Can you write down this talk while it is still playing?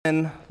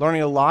been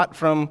learning a lot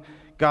from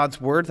God's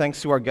Word,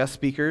 thanks to our guest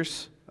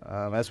speakers,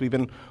 as we've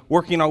been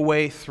working our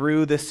way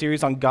through this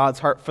series on God's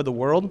heart for the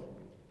world.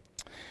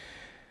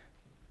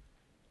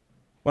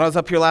 When I was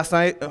up here last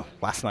month,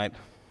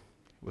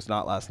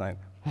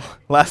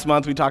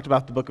 we talked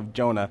about the book of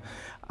Jonah.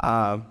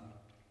 The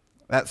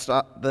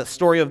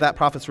story of that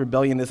prophet's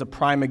rebellion is a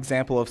prime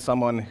example of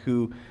someone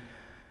who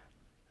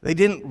they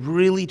didn't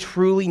really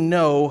truly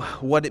know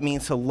what it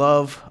means to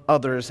love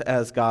others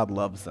as God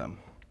loves them.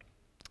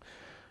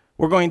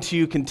 We're going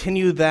to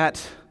continue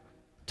that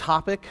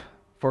topic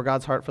for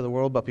God's heart for the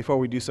world, but before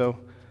we do so,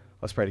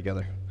 let's pray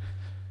together.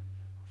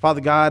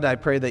 Father God, I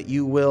pray that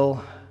you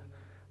will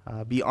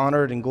be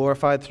honored and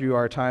glorified through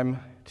our time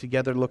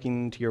together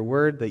looking into your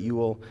word, that you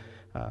will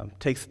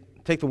take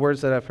the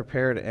words that I've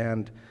prepared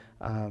and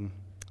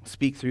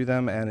speak through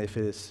them, and if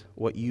it is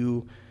what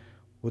you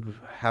would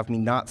have me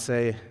not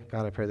say,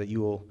 God, I pray that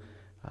you will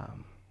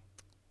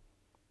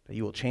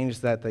change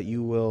that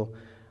you will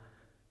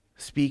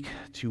speak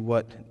to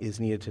what is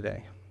needed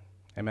today.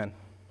 Amen.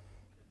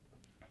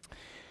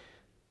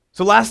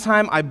 So last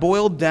time I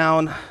boiled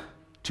down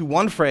to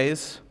one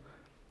phrase,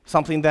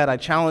 something that I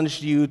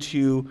challenged you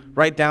to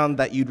write down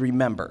that you'd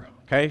remember.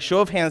 Okay?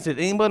 Show of hands, did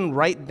anyone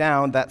write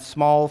down that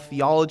small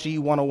Theology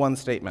 101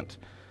 statement?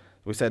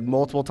 We said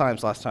multiple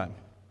times last time.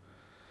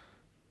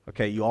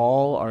 Okay, you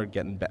all are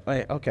getting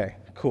better. Okay,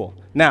 cool.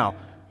 Now,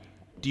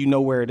 do you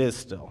know where it is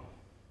still?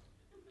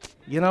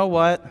 You know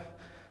what?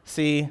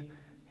 See,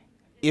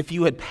 if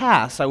you had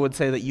passed, I would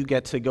say that you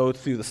get to go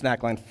through the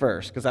snack line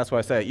first, because that's what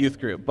I say at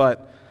youth group.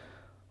 But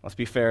let's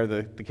be fair,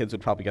 the kids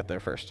would probably get there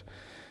first.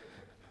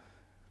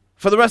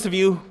 For the rest of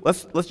you,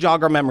 let's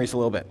jog our memories a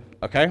little bit,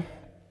 okay?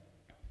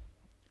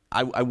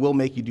 I will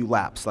make you do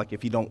laps, like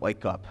if you don't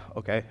wake up,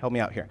 okay? Help me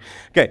out here.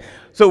 Okay,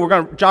 so we're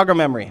going to jog our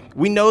memory.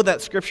 We know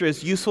that Scripture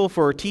is useful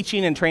for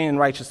teaching and training in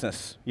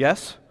righteousness,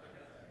 yes?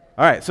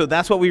 All right, so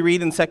that's what we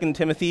read in 2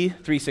 Timothy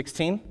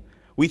 3:16.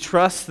 We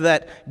trust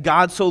that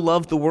God so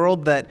loved the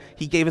world that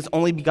he gave his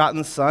only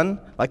begotten Son,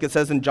 like it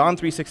says in John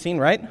 3:16,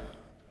 right?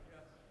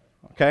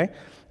 Okay,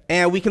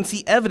 and we can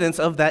see evidence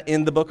of that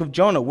in the book of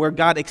Jonah, where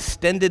God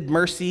extended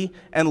mercy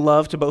and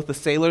love to both the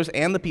sailors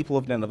and the people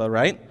of Nineveh,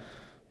 right?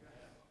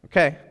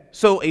 Okay.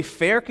 So a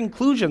fair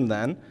conclusion,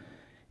 then,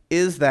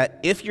 is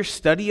that if your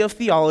study of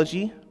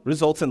theology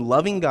results in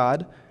loving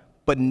God,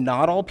 but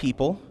not all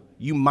people,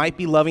 you might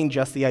be loving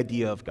just the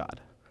idea of God.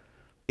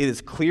 It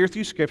is clear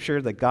through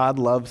Scripture that God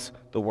loves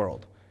the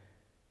world.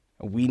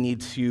 We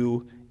need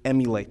to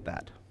emulate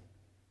that.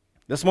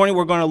 This morning,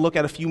 we're going to look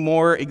at a few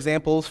more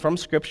examples from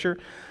Scripture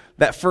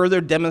that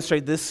further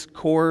demonstrate this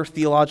core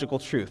theological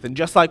truth. And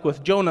just like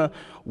with Jonah,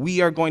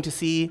 we are going to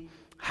see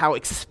how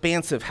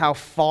expansive, how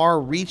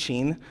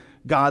far-reaching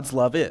God's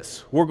love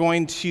is. We're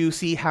going to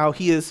see how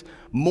he is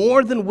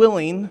more than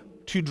willing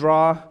to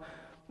draw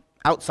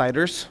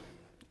outsiders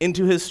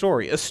into his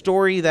story, a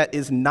story that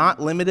is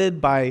not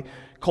limited by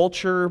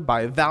culture,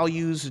 by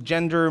values,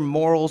 gender,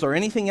 morals, or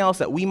anything else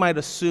that we might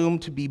assume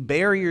to be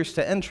barriers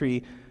to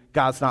entry.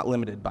 God's not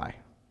limited by.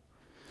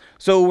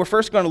 So we're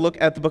first going to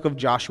look at the book of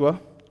Joshua.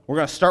 We're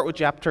going to start with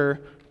chapter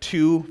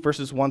 2,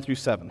 verses 1 through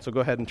 7. So go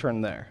ahead and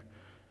turn there.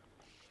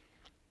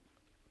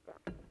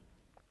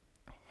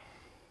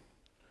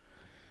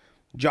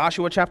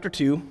 Joshua chapter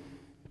 2,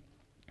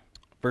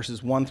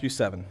 verses 1 through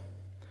 7.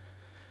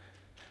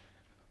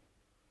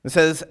 It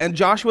says, "And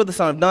Joshua the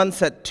son of Nun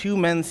set 2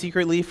 men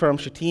secretly from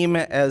Shittim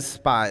as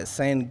spies,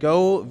 saying,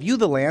 'Go view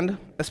the land,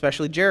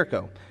 especially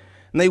Jericho.'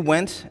 And they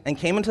went and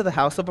came into the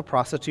house of a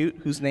prostitute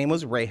whose name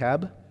was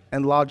Rahab,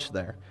 and lodged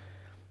there.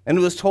 And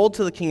it was told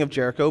to the king of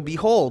Jericho,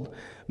 'Behold,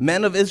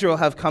 men of Israel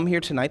have come here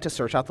tonight to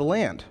search out the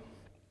land.'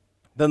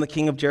 Then the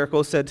king of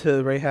Jericho sent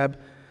to Rahab,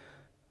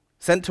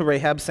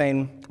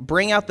 saying,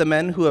 'Bring out the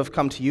men who have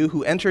come to you,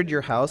 who entered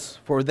your house,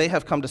 for they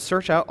have come to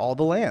search out all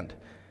the land.'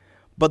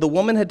 But the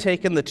woman had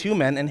taken the 2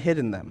 men and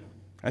hidden them.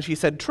 And she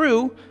said,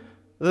 'True,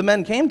 the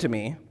men came to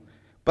me,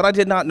 but I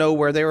did not know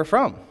where they were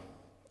from.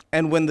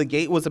 And when the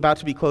gate was about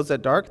to be closed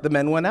at dark, the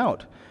men went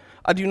out.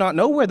 I do not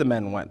know where the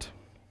men went.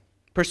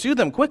 Pursue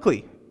them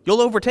quickly,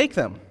 you'll overtake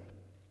them.'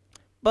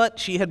 But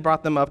she had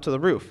brought them up to the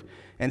roof,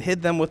 and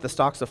hid them with the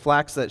stalks of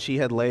flax that she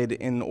had laid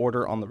in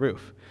order on the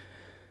roof.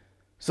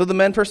 So the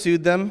men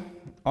pursued them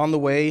on the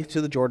way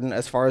to the Jordan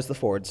as far as the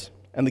fords,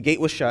 and the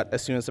gate was shut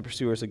as soon as the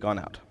pursuers had gone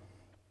out."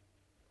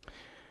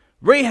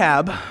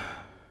 Rahab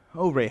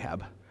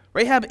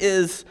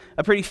is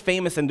a pretty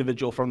famous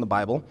individual from the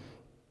Bible,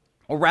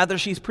 or rather,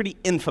 she's pretty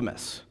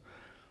infamous.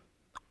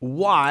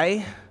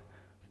 Why?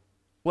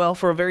 Well,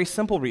 for a very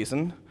simple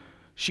reason.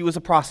 She was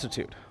a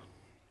prostitute.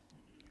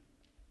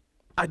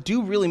 I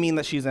do really mean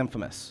that she's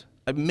infamous.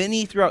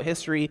 Many throughout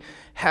history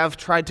have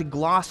tried to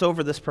gloss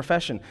over this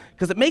profession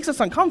because it makes us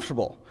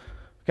uncomfortable.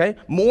 Okay?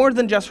 More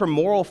than just her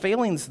moral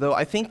failings, though,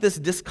 I think this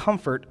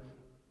discomfort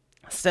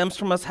stems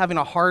from us having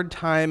a hard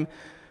time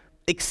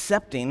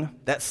accepting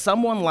that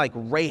someone like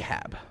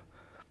Rahab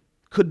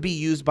could be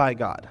used by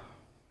God.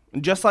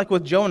 And just like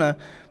with Jonah,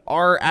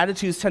 our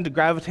attitudes tend to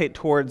gravitate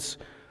towards,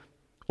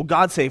 well,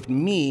 God saved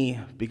me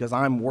because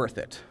I'm worth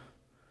it.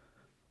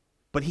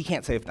 but he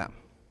can't save them.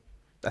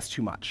 That's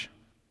too much.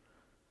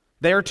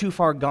 They're too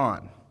far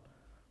gone.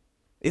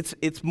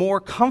 It's more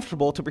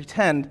comfortable to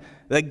pretend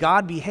that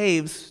God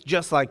behaves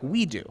just like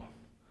we do.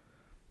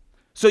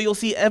 So you'll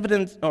see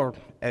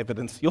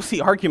you'll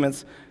see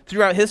arguments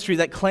throughout history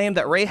that claim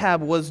that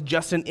Rahab was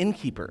just an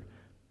innkeeper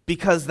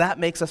because that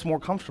makes us more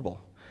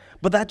comfortable.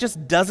 But that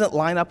just doesn't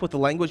line up with the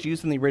language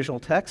used in the original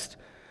text.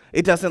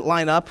 It doesn't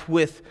line up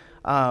with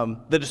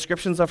the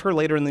descriptions of her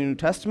later in the New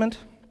Testament.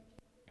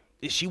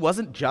 She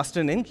wasn't just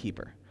an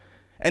innkeeper.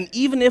 And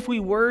even if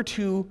we were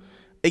to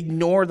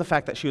ignore the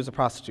fact that she was a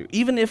prostitute,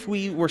 even if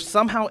we were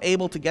somehow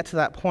able to get to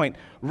that point,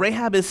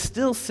 Rahab is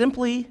still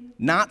simply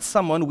not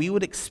someone we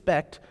would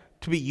expect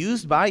to be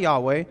used by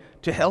Yahweh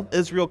to help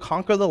Israel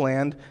conquer the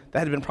land that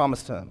had been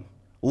promised to them,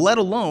 let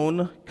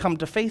alone come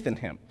to faith in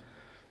him.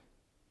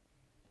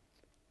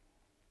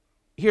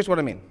 Here's what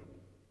I mean.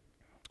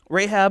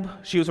 Rahab,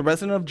 she was a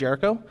resident of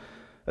Jericho,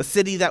 a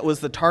city that was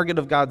the target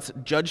of God's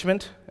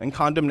judgment and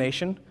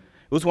condemnation.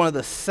 It was one of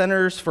the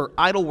centers for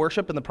idol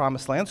worship in the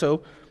Promised Land,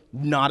 so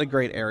not a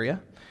great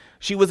area.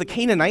 She was a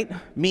Canaanite,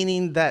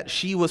 meaning that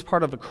she was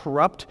part of a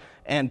corrupt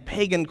and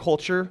pagan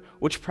culture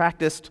which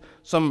practiced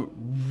some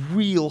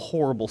real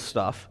horrible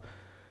stuff.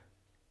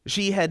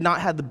 She had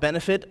not had the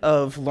benefit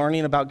of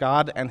learning about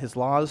God and his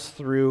laws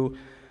through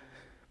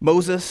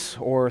Moses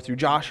or through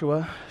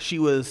Joshua. She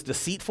was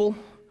deceitful,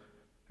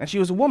 and she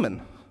was a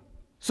woman.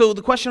 So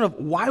the question of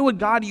why would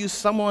God use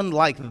someone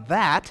like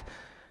that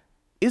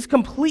is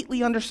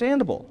completely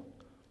understandable.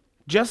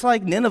 Just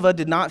like Nineveh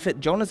did not fit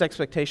Jonah's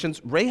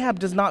expectations, Rahab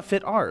does not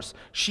fit ours.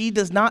 She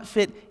does not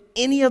fit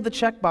any of the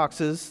check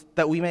boxes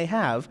that we may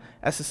have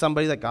as to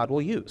somebody that God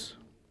will use.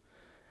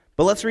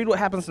 But let's read what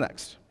happens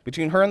next.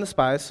 Between her and the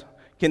spies,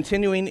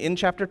 continuing in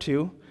chapter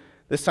 2,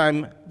 this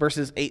time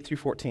verses 8 through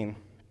 14.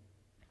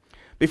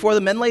 Before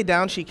the men lay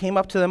down, she came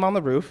up to them on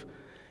the roof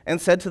and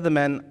said to the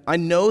men, I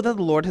know that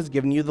the Lord has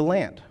given you the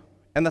land,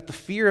 and that the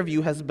fear of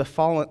you has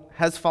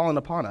fallen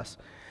upon us,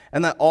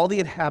 and that all the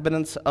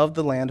inhabitants of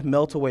the land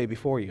melt away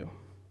before you.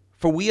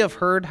 For we have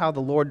heard how the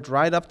Lord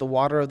dried up the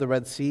water of the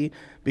Red Sea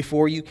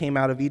before you came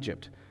out of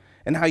Egypt,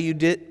 and how you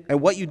did,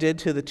 and what you did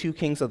to the two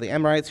kings of the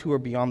Amorites who were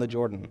beyond the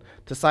Jordan,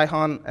 to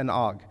Sihon and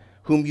Og,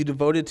 whom you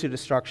devoted to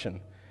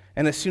destruction.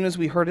 And as soon as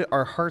we heard it,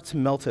 our hearts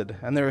melted,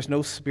 and there is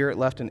no spirit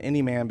left in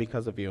any man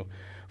because of you.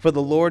 For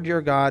the Lord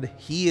your God,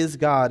 he is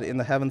God in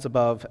the heavens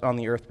above and on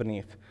the earth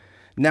beneath.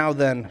 Now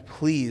then,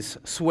 please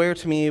swear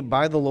to me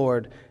by the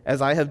Lord,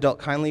 as I have dealt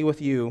kindly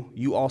with you,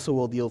 you also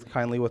will deal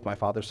kindly with my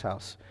father's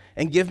house.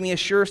 And give me a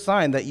sure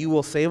sign that you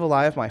will save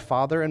alive my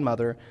father and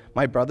mother,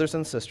 my brothers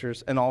and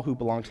sisters, and all who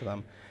belong to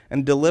them,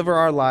 and deliver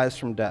our lives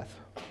from death.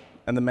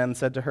 And the men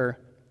said to her,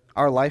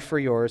 our life for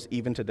yours,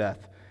 even to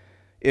death.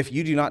 If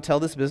you do not tell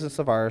this business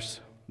of ours,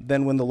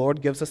 then when the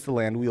Lord gives us the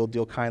land, we will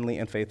deal kindly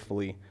and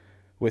faithfully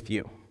with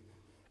you.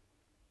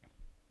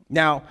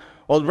 Now,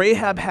 while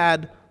Rahab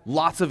had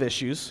lots of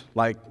issues,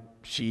 like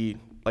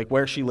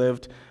where she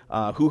lived,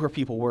 who her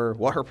people were,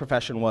 what her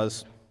profession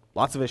was,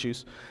 lots of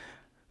issues,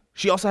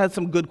 she also had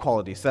some good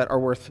qualities that are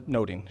worth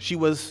noting. She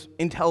was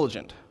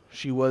intelligent.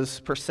 She was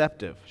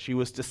perceptive. She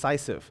was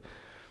decisive.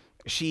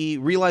 She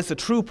realized the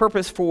true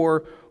purpose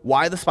for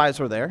why the spies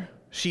were there.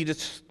 She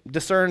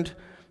discerned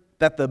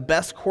that the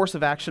best course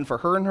of action for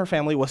her and her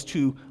family was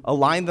to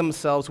align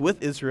themselves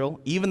with Israel,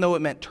 even though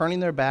it meant turning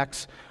their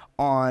backs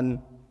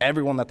on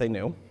everyone that they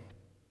knew.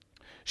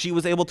 She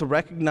was able to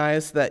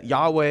recognize that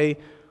Yahweh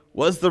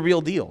was the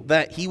real deal,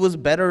 that he was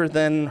better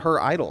than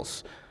her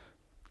idols.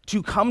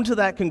 To come to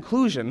that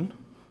conclusion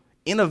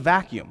in a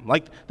vacuum,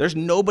 like there's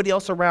nobody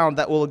else around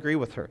that will agree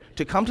with her.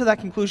 To come to that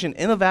conclusion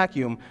in a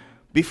vacuum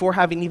before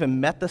having even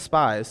met the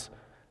spies,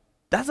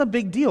 that's a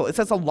big deal. It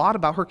says a lot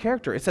about her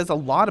character. It says a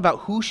lot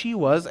about who she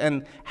was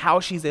and how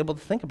she's able to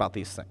think about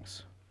these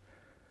things.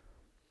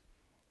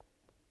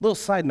 Little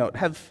side note,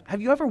 have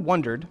you ever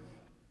wondered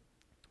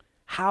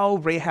how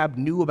Rahab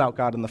knew about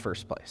God in the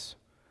first place?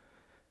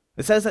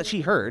 It says that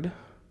she heard.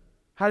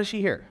 How did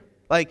she hear?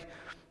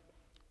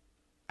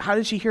 How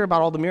did she hear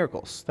about all the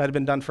miracles that had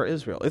been done for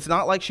Israel? It's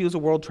not like she was a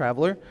world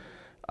traveler.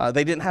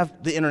 They didn't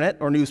have the internet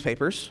or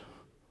newspapers.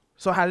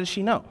 So how did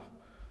she know?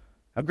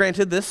 Now,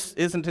 granted, this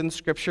isn't in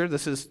Scripture.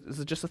 This is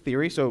just a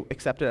theory, so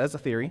accept it as a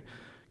theory.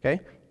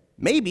 Okay?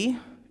 Maybe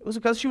it was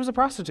because she was a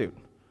prostitute.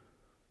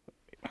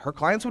 Her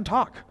clients would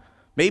talk.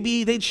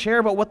 Maybe they'd share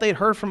about what they'd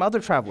heard from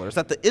other travelers,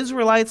 that the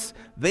Israelites,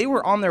 they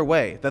were on their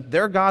way, that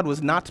their God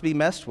was not to be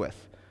messed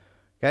with.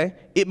 Okay?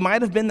 It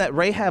might have been that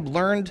Rahab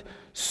learned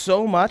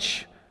so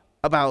much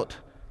about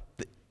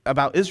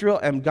Israel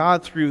and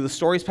God through the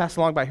stories passed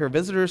along by her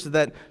visitors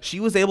that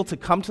she was able to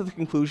come to the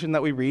conclusion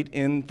that we read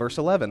in verse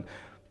 11.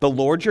 The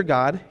Lord your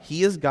God,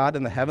 he is God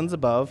in the heavens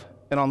above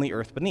and on the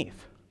earth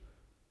beneath.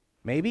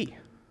 Maybe.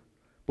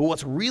 But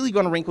what's really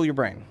going to wrinkle your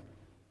brain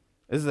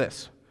is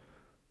this.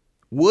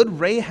 Would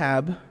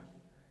Rahab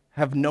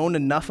have known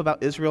enough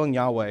about Israel and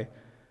Yahweh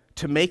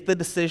to make the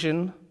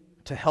decision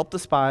to help the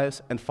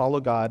spies and follow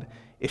God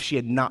if she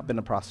had not been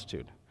a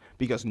prostitute?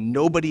 Because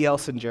nobody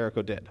else in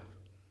Jericho did.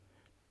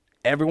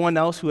 Everyone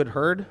else who had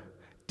heard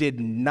did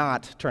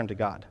not turn to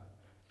God.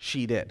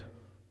 She did.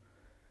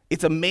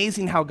 It's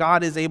amazing how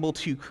God is able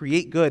to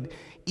create good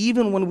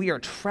even when we are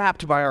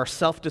trapped by our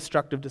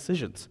self-destructive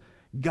decisions.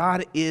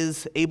 God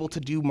is able to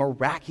do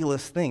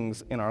miraculous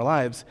things in our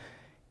lives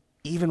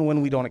even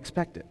when we don't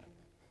expect it.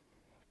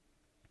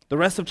 The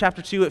rest of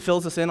chapter 2, it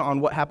fills us in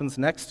on what happens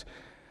next.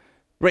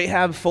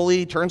 Rahab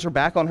fully turns her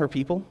back on her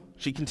people.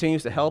 She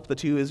continues to help the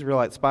 2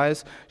 Israelite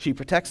spies. She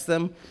protects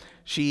them.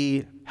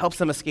 She helps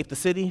them escape the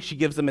city. She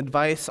gives them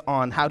advice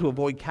on how to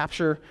avoid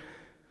capture.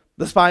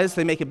 The spies,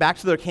 they make it back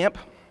to their camp,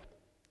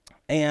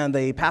 and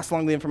they pass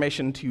along the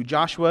information to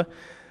Joshua,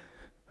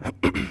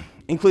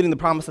 including the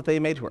promise that they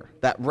made to her,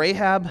 that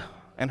Rahab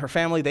and her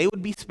family, they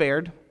would be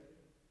spared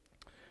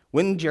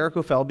when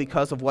Jericho fell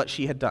because of what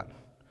she had done.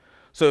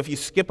 So if you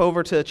skip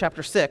over to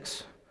chapter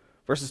 6,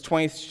 verses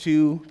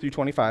 22 through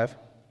 25,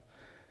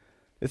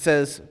 it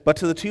says, "But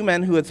to the 2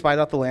 men who had spied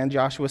out the land,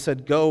 Joshua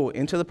said, 'Go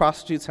into the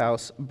prostitute's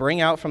house,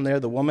 bring out from there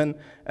the woman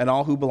and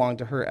all who belong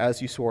to her,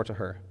 as you swore to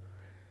her.'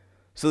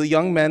 So the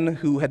young men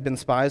who had been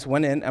spies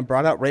went in and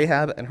brought out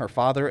Rahab and her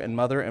father and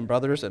mother and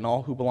brothers and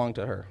all who belonged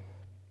to her.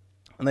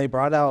 And they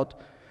brought out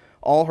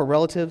all her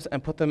relatives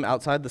and put them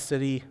outside the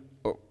city,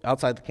 or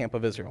outside the camp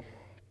of Israel.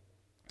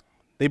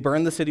 They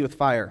burned the city with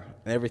fire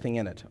and everything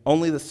in it.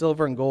 Only the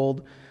silver and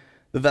gold,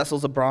 the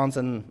vessels of bronze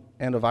and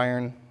of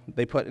iron,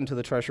 they put into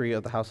the treasury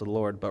of the house of the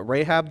Lord. But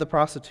Rahab the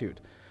prostitute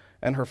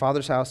and her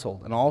father's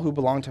household and all who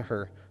belonged to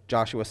her,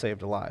 Joshua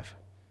saved alive.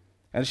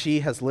 And she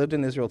has lived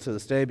in Israel to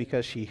this day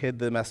because she hid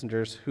the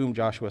messengers whom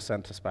Joshua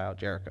sent to spy out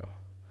Jericho."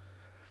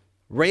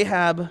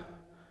 Rahab,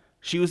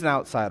 she was an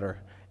outsider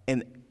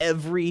in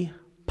every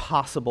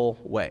possible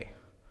way.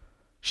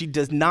 She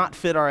does not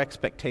fit our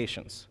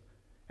expectations,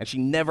 and she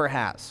never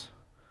has.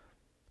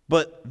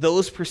 But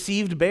those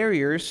perceived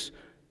barriers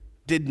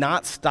did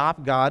not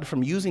stop God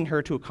from using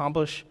her to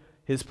accomplish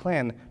his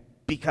plan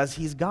because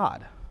he's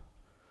God.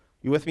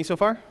 You with me so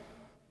far?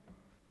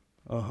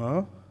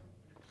 Uh-huh.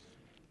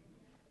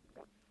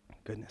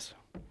 Goodness.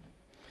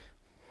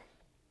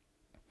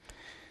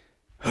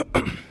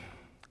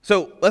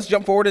 So let's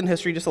jump forward in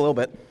history just a little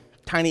bit,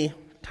 tiny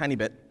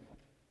bit.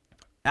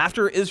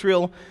 After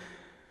Israel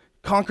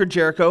conquered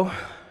Jericho,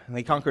 and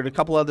they conquered a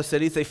couple other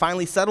cities, they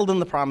finally settled in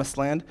the Promised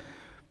Land.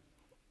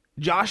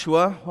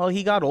 Joshua, well,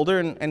 he got older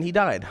and he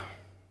died.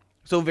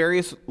 So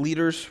various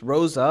leaders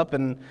rose up,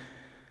 and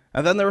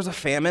then there was a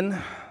famine.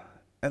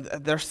 And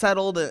they're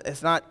settled.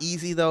 It's not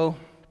easy, though.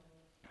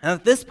 And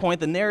at this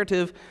point, the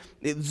narrative,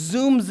 it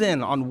zooms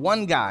in on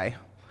one guy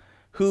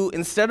who,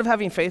 instead of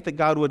having faith that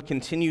God would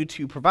continue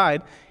to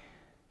provide,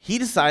 he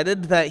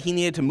decided that he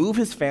needed to move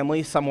his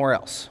family somewhere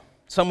else,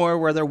 somewhere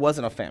where there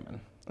wasn't a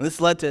famine. And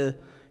this led to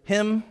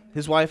him,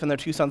 his wife, and their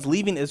 2 sons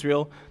leaving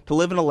Israel to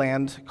live in a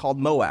land called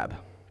Moab.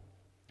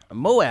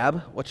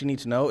 Moab, what you need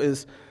to know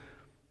is,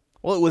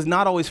 well, it was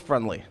not always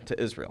friendly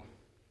to Israel.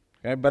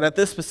 Okay? But at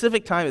this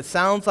specific time, it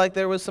sounds like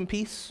there was some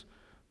peace,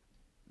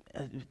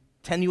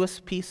 tenuous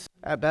peace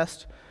at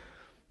best.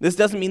 This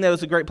doesn't mean that it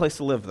was a great place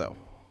to live, though.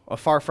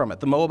 Far from it.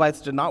 The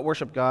Moabites did not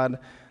worship God.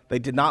 They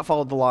did not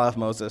follow the law of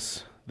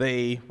Moses.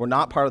 They were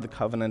not part of the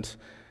covenant.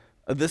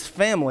 This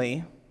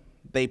family,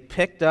 they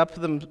picked up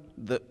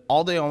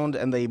all they owned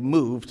and they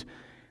moved,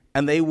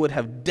 and they would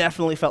have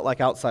definitely felt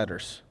like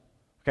outsiders.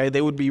 Okay,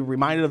 they would be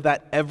reminded of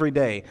that every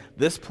day.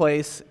 This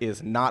place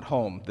is not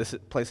home. This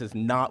place is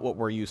not what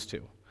we're used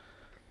to.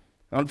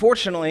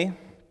 Unfortunately,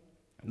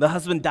 the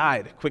husband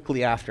died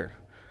quickly after.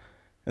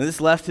 And this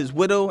left his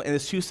widow and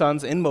his 2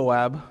 sons in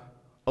Moab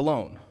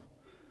alone.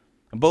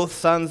 And both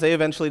sons, they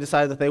eventually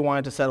decided that they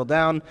wanted to settle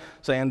down,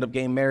 so they ended up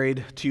getting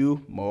married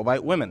to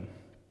Moabite women.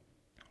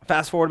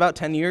 Fast forward about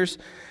 10 years,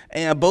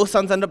 and both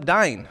sons end up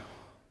dying.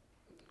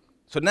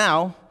 So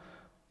now,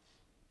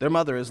 their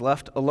mother is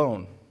left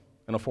alone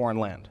in a foreign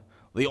land.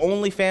 The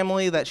only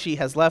family that she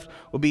has left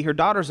will be her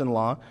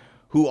daughters-in-law,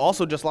 who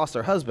also just lost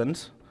their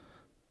husbands.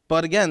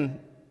 But again,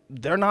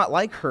 they're not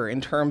like her in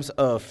terms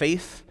of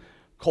faith,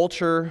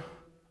 culture,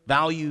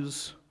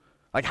 values.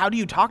 Like, how do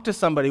you talk to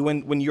somebody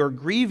when you're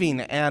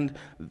grieving and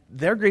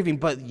they're grieving,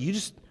 but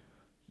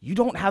you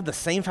don't have the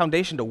same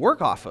foundation to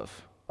work off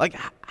of? Like,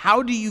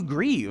 how do you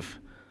grieve?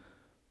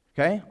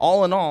 Okay,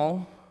 all in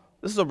all,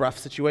 this is a rough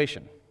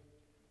situation.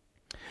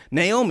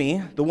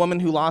 Naomi, the woman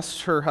who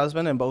lost her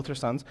husband and both her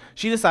sons,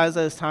 she decides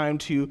that it's time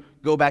to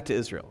go back to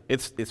Israel.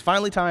 It's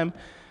finally time.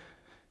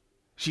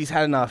 She's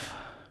had enough.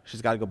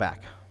 She's got to go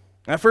back.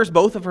 And at first,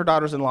 both of her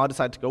daughters-in-law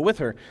decide to go with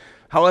her.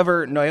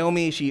 However,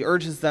 Naomi, she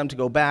urges them to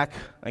go back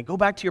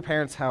to your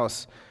parents'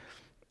 house.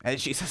 And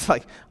she says,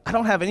 I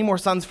don't have any more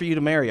sons for you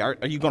to marry. Are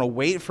you going to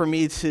wait for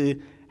me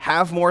to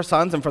have more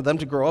sons and for them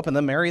to grow up and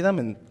then marry them?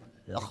 And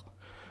ugh.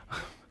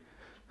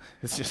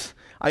 It's just,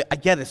 I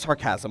get it's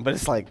sarcasm, but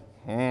it's like,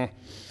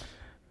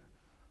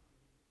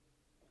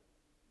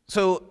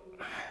 So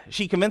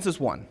she convinces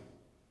one.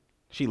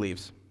 She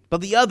leaves.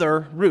 But the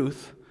other,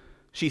 Ruth,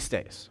 she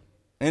stays.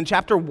 In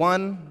chapter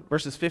 1,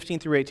 verses 15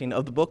 through 18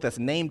 of the book that's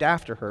named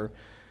after her,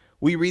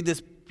 we read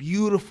this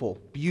beautiful,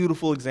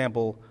 beautiful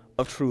example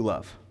of true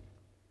love.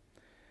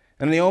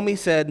 And Naomi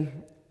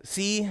said,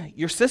 See,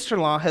 your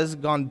sister-in-law has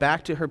gone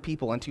back to her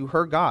people and to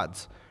her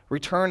gods.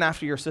 Return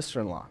after your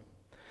sister-in-law.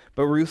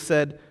 But Ruth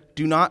said,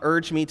 do not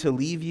urge me to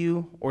leave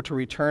you or to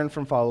return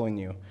from following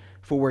you.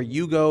 For where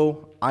you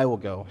go, I will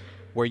go.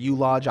 Where you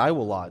lodge, I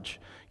will lodge.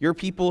 Your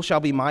people shall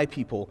be my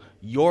people,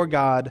 your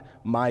God,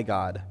 my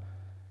God.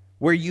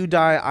 Where you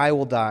die, I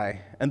will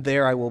die, and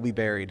there I will be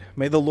buried.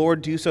 May the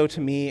Lord do so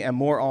to me, and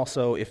more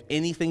also, if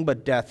anything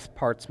but death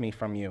parts me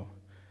from you.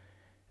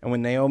 And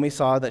when Naomi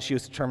saw that she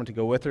was determined to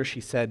go with her,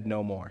 she said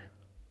no more.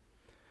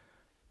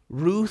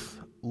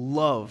 Ruth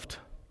loved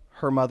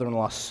her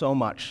mother-in-law so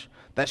much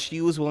that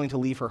she was willing to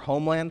leave her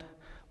homeland,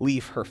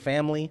 leave her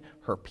family,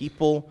 her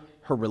people,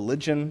 her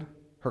religion,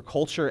 her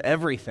culture,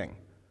 everything.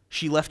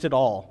 She left it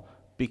all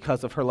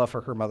because of her love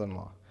for her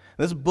mother-in-law.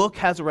 This book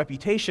has a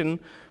reputation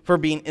for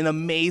being an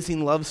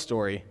amazing love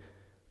story,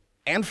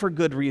 and for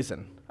good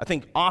reason. I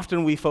think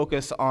often we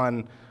focus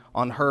on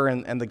her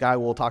and the guy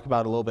we'll talk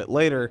about a little bit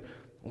later.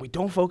 We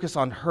don't focus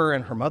on her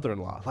and her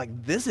mother-in-law.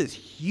 Like, this is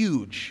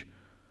huge.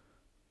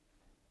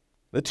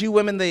 The two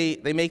women, they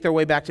make their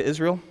way back to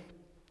Israel.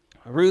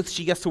 Ruth,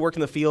 she gets to work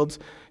in the fields.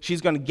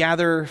 She's going to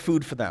gather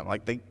food for them.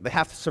 Like, they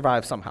have to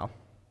survive somehow.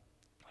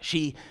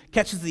 She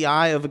catches the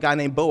eye of a guy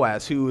named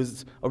Boaz, who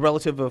is a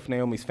relative of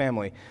Naomi's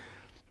family.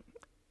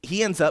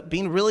 He ends up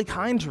being really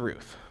kind to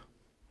Ruth.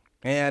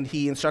 And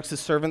he instructs his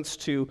servants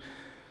to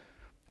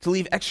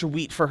leave extra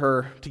wheat for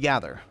her to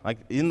gather. Like,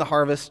 in the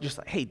harvest, just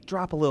like, hey,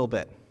 drop a little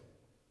bit.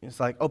 It's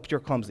like, oh,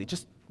 you're clumsy.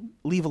 Just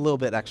leave a little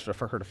bit extra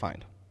for her to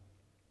find.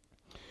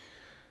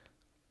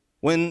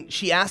 When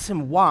she asks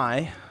him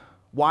why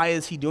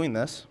is he doing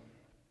this,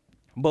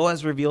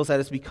 Boaz reveals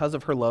that it's because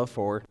of her love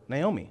for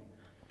Naomi.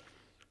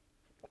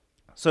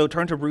 So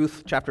turn to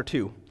Ruth chapter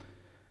 2,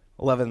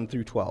 11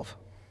 through 12.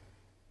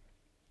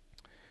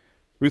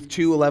 Ruth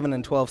 2, 11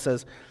 and 12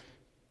 says,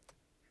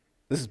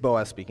 this is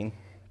Boaz speaking,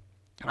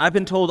 I've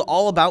been told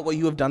all about what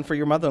you have done for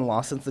your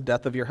mother-in-law since the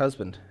death of your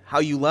husband, how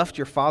you left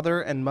your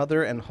father and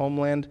mother and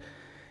homeland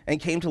and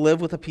came to live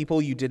with a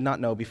people you did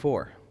not know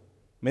before.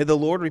 May the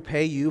Lord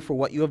repay you for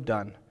what you have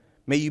done.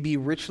 May you be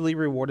richly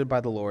rewarded by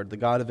the Lord, the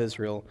God of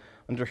Israel,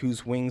 under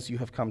whose wings you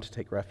have come to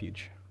take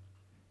refuge.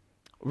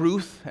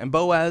 Ruth and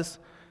Boaz,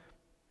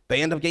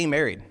 they end up getting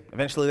married.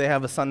 Eventually they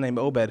have a son named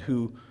Obed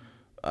who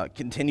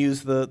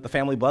continues the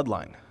family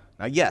bloodline.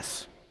 Now,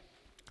 yes,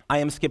 I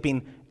am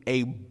skipping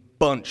a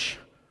bunch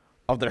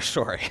of their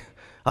story,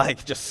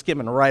 like just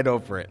skimming right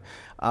over it.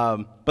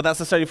 But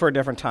that's a study for a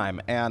different time,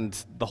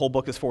 and the whole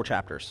book is 4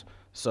 chapters,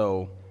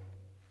 so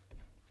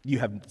you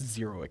have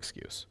zero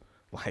excuse.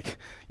 Like,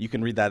 you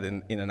can read that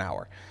in an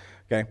hour,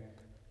 okay?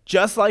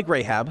 Just like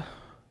Rahab,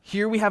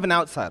 here we have an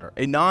outsider,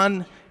 a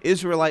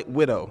non-Israelite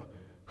widow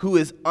who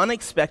is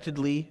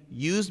unexpectedly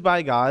used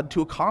by God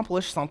to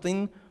accomplish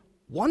something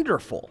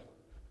wonderful.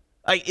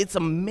 Like, it's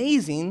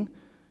amazing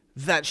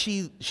that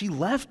she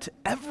left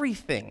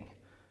everything.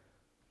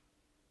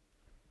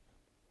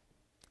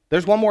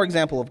 There's one more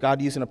example of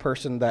God using a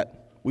person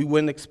that we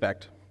wouldn't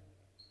expect.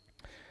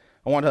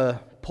 I want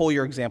to pull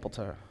your example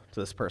to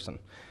this person.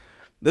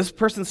 This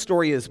person's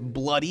story is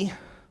bloody,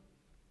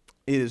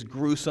 it is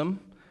gruesome,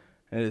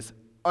 and it is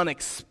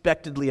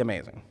unexpectedly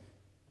amazing.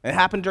 It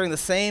happened during the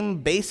same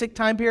basic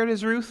time period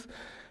as Ruth,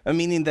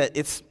 meaning that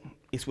it's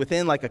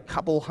within like a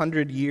couple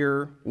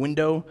 100-year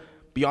window.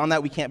 Beyond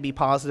that, we can't be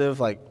positive.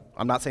 Like,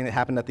 I'm not saying it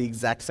happened at the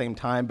exact same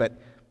time, but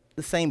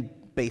the same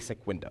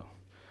basic window,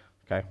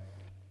 okay?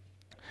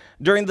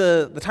 During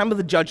the time of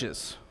the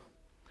judges,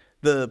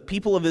 the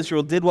people of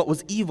Israel did what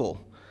was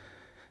evil,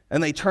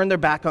 and they turned their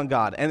back on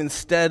God. And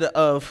instead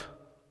of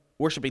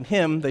worshiping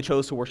him, they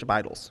chose to worship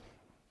idols.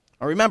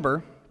 Now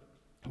remember,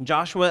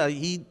 Joshua,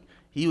 he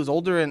was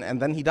older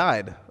and then he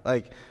died.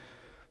 Like,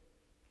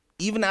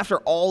 even after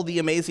all the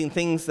amazing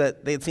things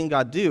that they had seen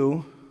God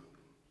do,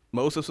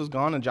 Moses was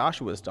gone and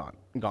Joshua was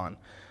gone.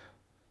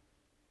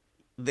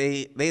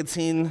 They had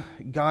seen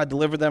God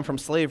deliver them from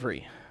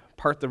slavery,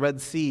 part the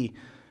Red Sea,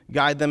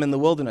 guide them in the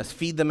wilderness,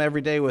 feed them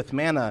every day with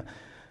manna.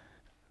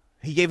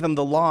 He gave them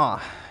the law,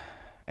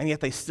 and yet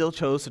they still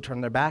chose to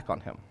turn their back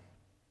on him.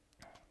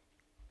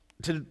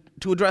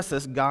 To address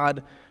this,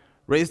 God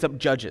raised up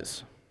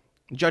judges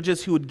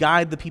who would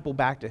guide the people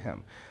back to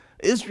him.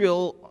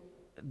 Israel,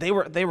 they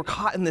were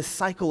caught in this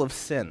cycle of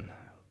sin.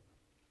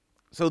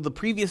 So the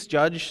previous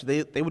judge,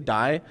 they would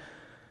die.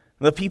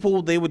 The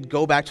people, they would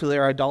go back to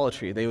their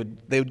idolatry. They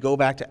would go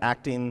back to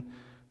acting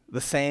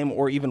the same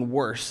or even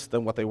worse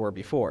than what they were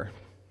before.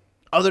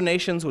 Other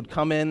nations would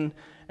come in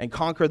and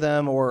conquer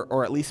them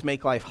or at least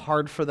make life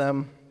hard for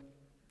them.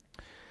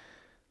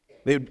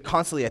 They would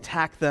constantly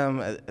attack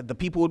them. The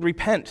people would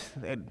repent.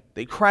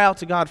 They'd cry out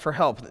to God for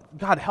help.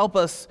 God, help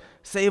us,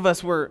 save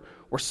us, we're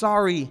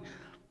sorry.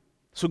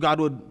 So God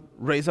would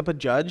raise up a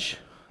judge,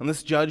 and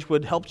this judge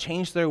would help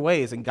change their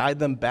ways and guide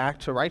them back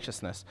to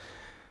righteousness.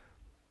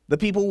 The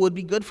people would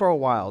be good for a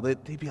while.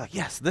 They'd be like,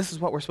 yes, this is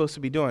what we're supposed to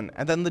be doing.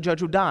 And then the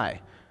judge would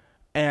die,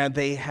 and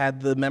they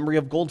had the memory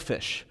of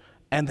goldfish,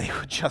 and they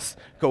would just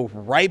go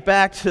right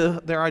back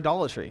to their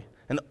idolatry.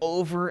 And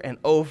over and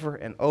over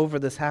and over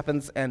this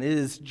happens, and it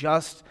is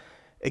just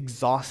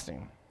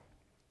exhausting.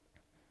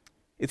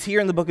 It's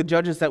here in the book of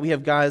Judges that we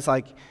have guys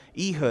like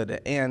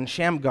Ehud and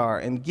Shamgar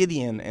and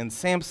Gideon and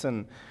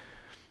Samson.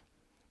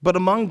 But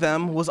among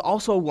them was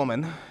also a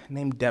woman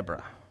named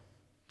Deborah.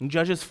 In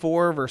Judges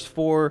 4, verse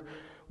 4,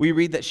 we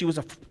read that she was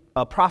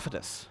a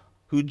prophetess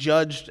who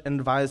judged and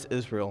advised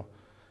Israel.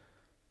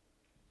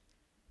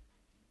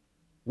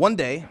 One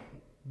day,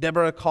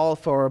 Deborah called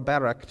for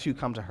Barak to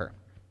come to her.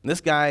 And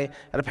this guy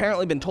had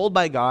apparently been told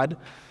by God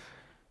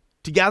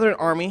to gather an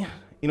army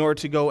in order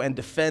to go and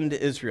defend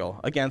Israel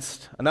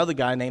against another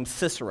guy named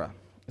Sisera.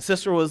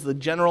 Sisera was the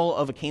general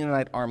of a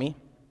Canaanite army,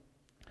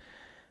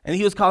 and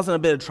he was causing a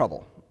bit of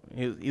trouble.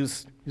 He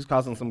was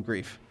causing some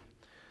grief.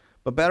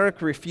 But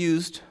Barak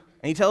refused,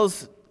 and he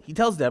tells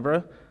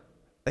Deborah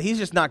that he's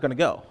just not going to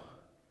go.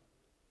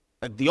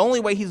 Like, the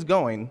only way he's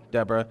going,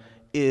 Deborah,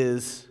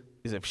 is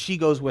if she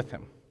goes with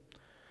him.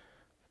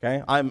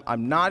 Okay?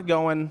 I'm not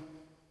going,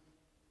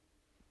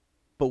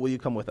 but will you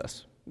come with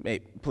us?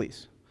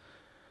 Please.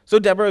 So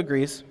Deborah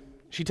agrees.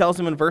 She tells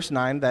him in verse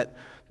 9 that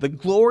the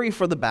glory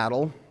for the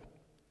battle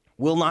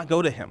will not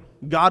go to him.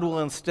 God will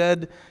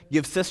instead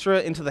give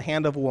Sisera into the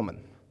hand of a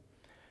woman.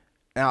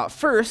 Now, at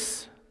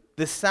first,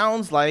 this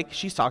sounds like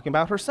she's talking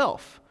about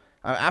herself.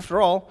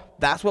 After all,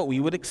 that's what we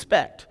would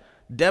expect.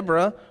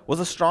 Deborah was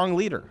a strong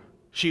leader.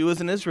 She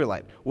was an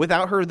Israelite.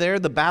 Without her there,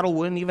 the battle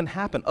wouldn't even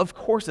happen. Of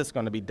course it's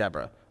going to be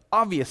Deborah.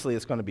 Obviously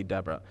it's going to be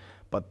Deborah.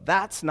 But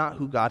that's not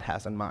who God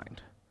has in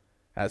mind,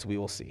 as we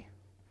will see.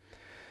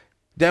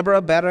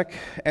 Deborah, Barak,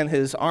 and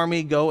his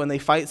army go and they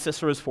fight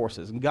Sisera's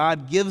forces. And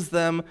God gives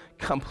them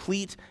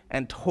complete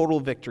and total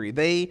victory.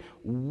 They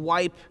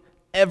wipe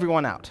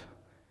everyone out,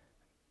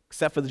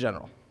 except for the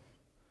general.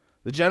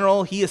 The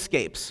general, he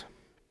escapes.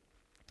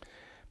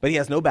 But he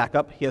has no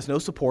backup. He has no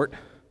support. And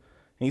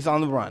he's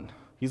on the run.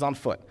 He's on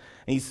foot.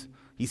 And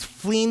he's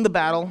fleeing the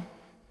battle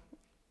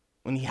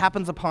when he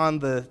happens upon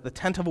the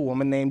tent of a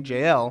woman named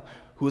Jael,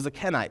 who is a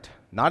Kenite,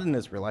 not an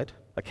Israelite,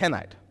 a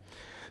Kenite.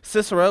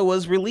 Sisera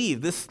was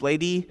relieved. This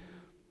lady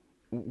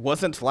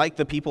wasn't like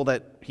the people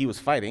that he was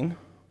fighting.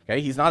 Okay,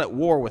 he's not at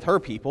war with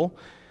her people.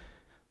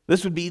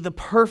 This would be the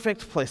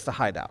perfect place to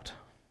hide out.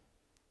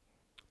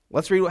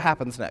 Let's read what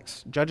happens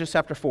next. Judges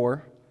chapter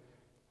 4,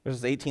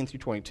 verses 18 through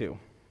 22.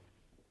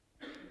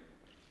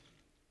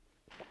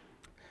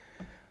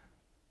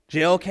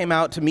 Jael came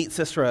out to meet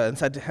Sisera and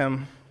said to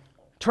him,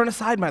 "Turn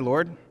aside, my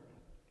lord.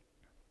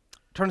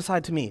 Turn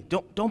aside to me.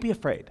 Don't be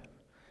afraid."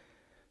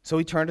 So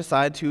he turned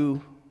aside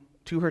to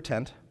her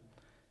tent,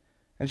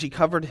 and she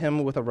covered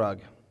him with a rug.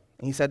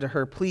 And he said to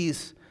her,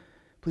 Please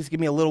give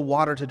me a little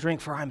water to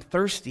drink, for I'm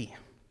thirsty."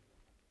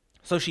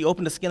 So she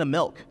opened a skin of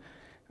milk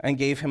and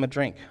gave him a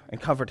drink and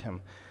covered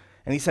him.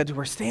 And he said to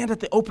her, "Stand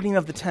at the opening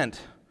of the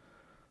tent.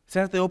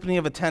 Stand at the opening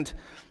of a tent,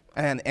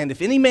 and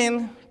if any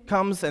man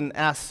comes and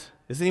asks,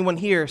 'Is anyone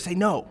here?' say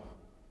no."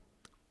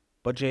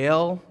 But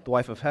Jael, the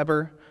wife of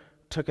Heber,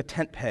 took a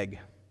tent peg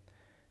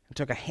and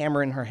took a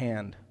hammer in her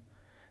hand.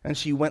 And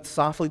she went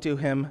softly to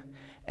him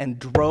and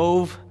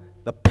drove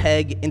the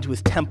peg into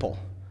his temple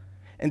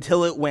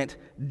until it went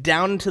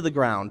down into the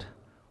ground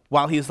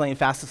while he was laying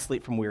fast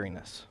asleep from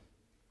weariness.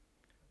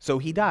 So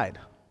he died,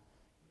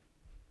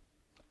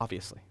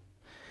 obviously.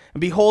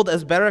 And behold,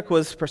 as Barak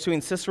was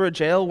pursuing Sisera,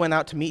 Jael went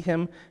out to meet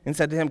him and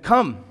said to him,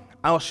 "Come,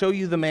 I will show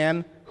you the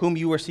man whom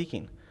you are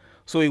seeking."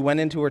 So he went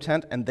into her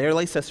tent, and there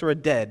lay Sisera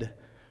dead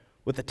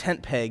with a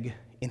tent peg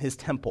in his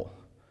temple.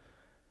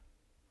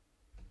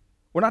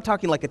 We're not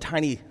talking like a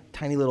tiny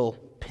little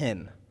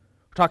pin.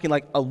 We're talking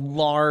like a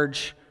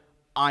large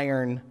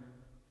iron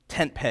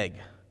tent peg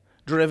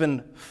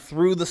driven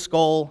through the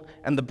skull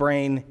and the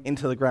brain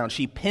into the ground.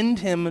 She pinned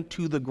him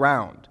to the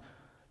ground.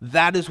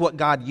 That is what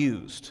God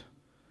used.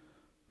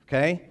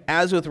 Okay?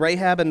 As with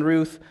Rahab and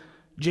Ruth,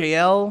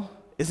 Jael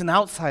is an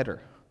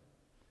outsider,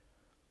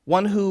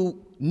 one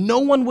who no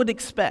one would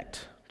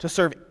expect to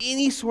serve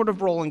any sort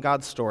of role in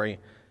God's story.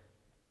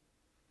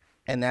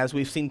 And as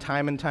we've seen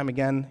time and time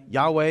again,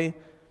 Yahweh,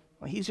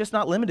 he's just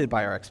not limited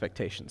by our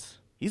expectations.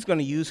 He's going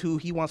to use who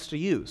he wants to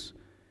use.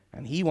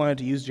 And he wanted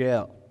to use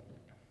Jael.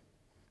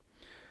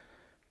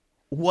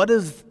 What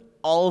does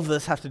all of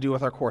this have to do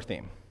with our core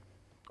theme?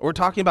 We're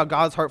talking about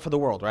God's heart for the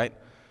world, right?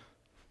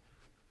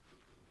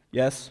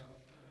 Yes?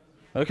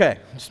 Okay,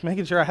 just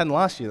making sure I hadn't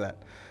lost you that.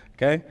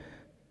 Okay?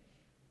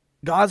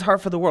 God's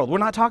heart for the world. We're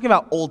not talking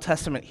about Old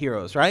Testament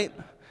heroes, right?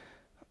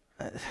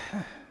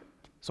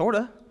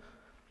 Sorta.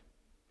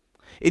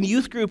 In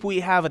youth group, we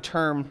have a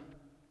term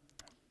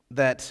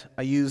that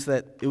I use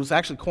that it was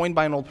actually coined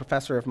by an old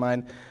professor of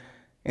mine.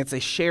 It's a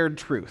shared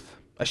truth.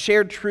 A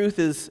shared truth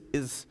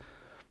is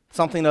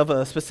something of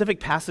a specific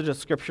passage of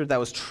Scripture that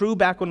was true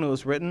back when it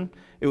was written.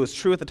 It was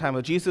true at the time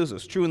of Jesus. It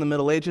was true in the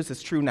Middle Ages.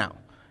 It's true now.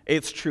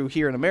 It's true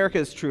here in America.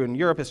 It's true in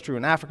Europe. It's true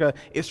in Africa.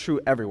 It's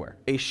true everywhere.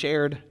 A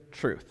shared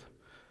truth.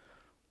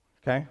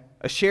 Okay?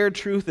 A shared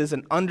truth is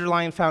an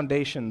underlying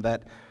foundation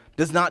that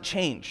does not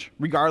change,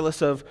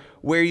 regardless of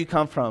where you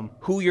come from,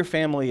 who your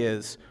family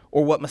is,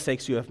 or what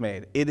mistakes you have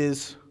made. It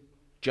is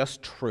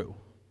just true.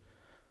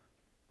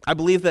 I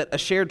believe that a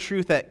shared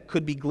truth that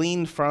could be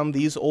gleaned from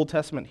these Old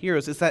Testament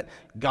heroes is that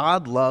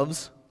God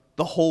loves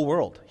the whole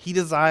world. He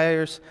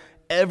desires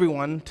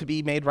everyone to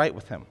be made right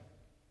with him.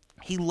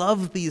 He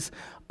loves these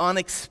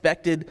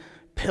unexpected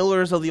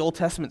pillars of the Old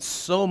Testament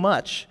so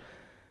much,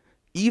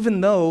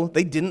 even though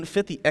they didn't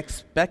fit the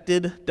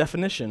expected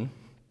definition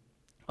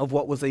of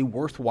what was a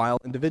worthwhile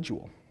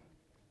individual.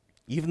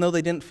 Even though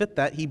they didn't fit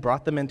that, he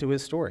brought them into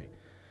his story.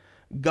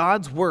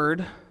 God's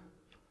word,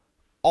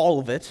 all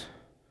of it,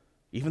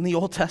 even the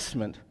Old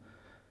Testament,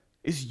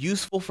 is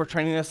useful for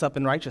training us up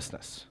in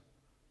righteousness.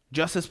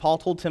 Just as Paul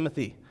told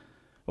Timothy,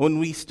 when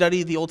we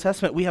study the Old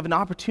Testament, we have an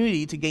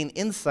opportunity to gain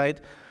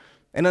insight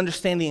and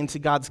understanding into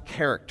God's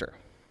character.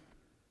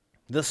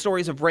 The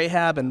stories of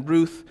Rahab and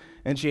Ruth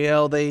and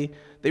Jael, they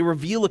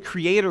reveal a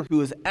creator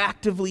who is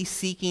actively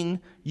seeking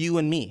you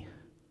and me.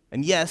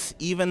 And yes,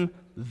 even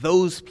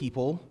those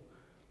people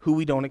who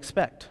we don't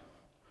expect.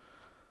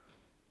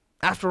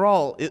 After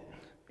all,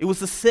 it was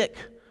the sick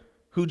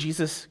who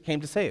Jesus came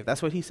to save.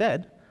 That's what he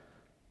said.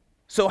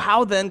 So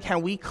how then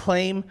can we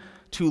claim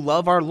to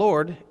love our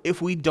Lord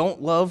if we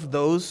don't love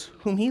those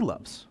whom he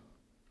loves?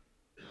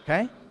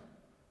 Okay?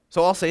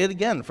 So I'll say it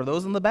again for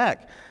those in the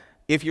back.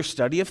 If your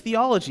study of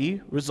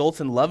theology results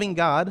in loving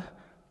God,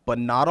 but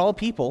not all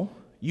people,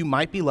 you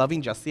might be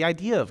loving just the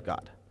idea of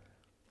God.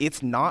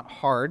 It's not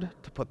hard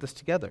to put this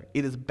together.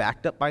 It is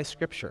backed up by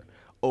Scripture.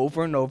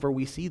 Over and over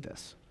we see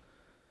this.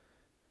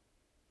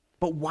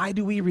 But why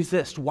do we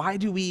resist? Why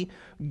do we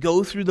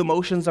go through the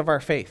motions of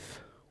our faith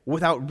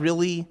without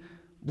really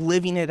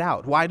living it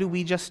out? Why do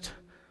we just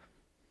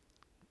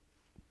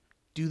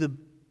do the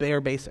bare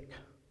basic,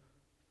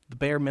 the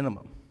bare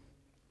minimum?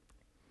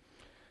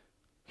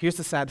 Here's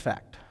the sad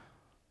fact.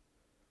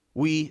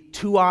 We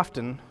too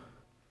often,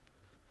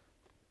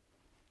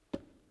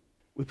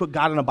 we put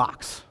God in a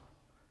box.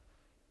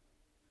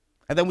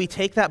 And then we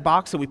take that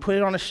box and we put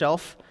it on a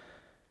shelf.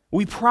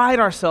 We pride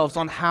ourselves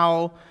on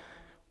how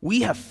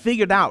we have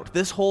figured out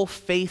this whole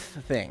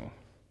faith thing.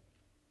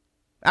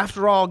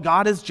 After all,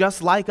 God is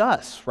just like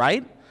us,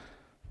 right?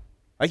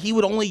 Like he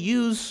would only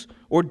use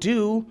or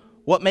do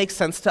what makes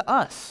sense to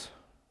us,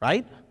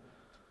 right?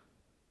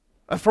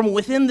 From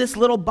within this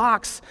little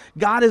box,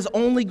 God is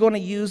only going to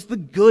use the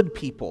good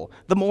people,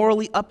 the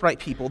morally upright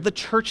people, the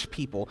church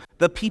people,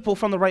 the people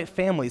from the right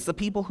families, the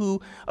people who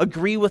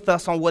agree with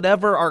us on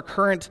whatever our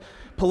current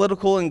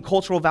political and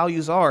cultural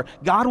values are.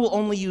 God will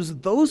only use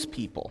those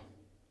people.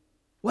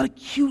 What a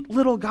cute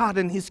little God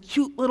in his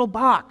cute little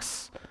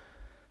box.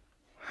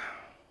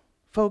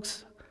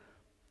 Folks,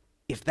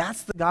 if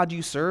that's the God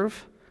you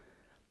serve,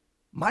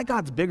 my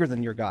God's bigger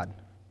than your God.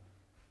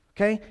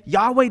 Okay?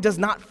 Yahweh does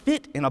not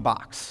fit in a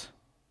box.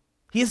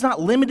 He is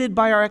not limited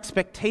by our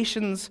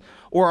expectations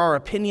or our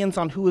opinions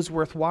on who is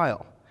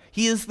worthwhile.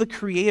 He is the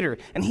creator,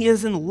 and he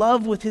is in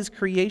love with his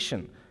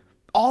creation.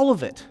 All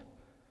of it.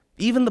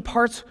 Even the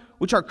parts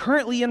which are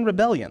currently in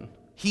rebellion.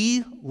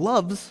 He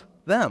loves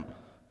them.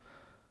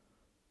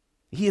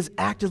 He is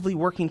actively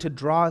working to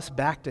draw us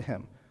back to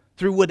him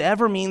through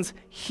whatever means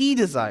he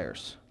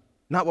desires,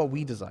 not what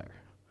we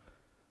desire.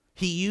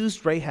 He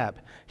used Rahab.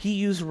 He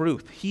used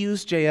Ruth. He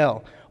used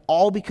Jael,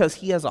 all because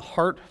he has a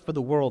heart for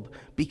the world,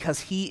 because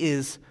he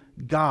is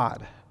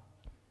God.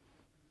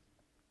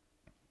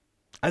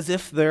 As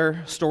if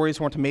their stories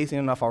weren't amazing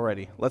enough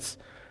already, let's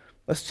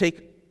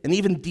take an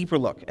even deeper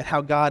look at how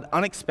God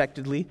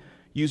unexpectedly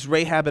used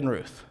Rahab and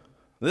Ruth,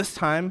 this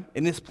time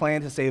in his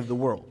plan to save the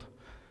world.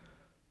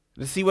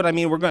 To see what I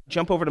mean, we're going to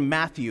jump over to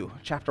Matthew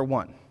chapter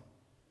 1.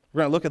 We're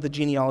going to look at the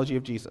genealogy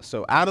of Jesus.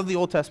 So out of the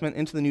Old Testament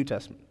into the New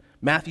Testament.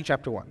 Matthew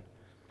chapter 1.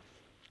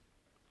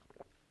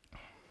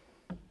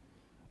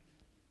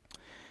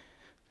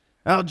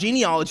 Now,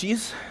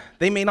 genealogies,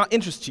 they may not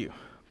interest you,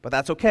 but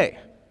that's okay.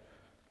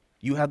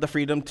 You have the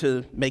freedom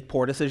to make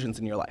poor decisions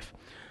in your life.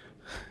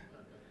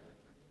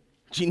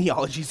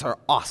 Genealogies are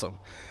awesome.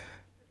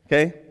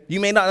 Okay? You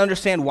may not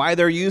understand why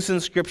they're used in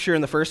Scripture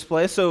in the first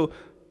place, so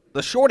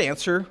the short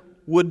answer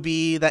would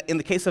be that in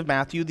the case of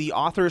Matthew, the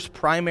author's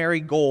primary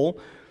goal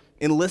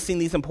in listing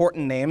these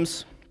important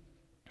names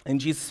in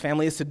Jesus'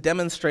 family is to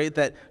demonstrate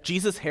that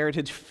Jesus'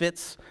 heritage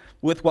fits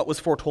with what was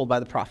foretold by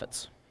the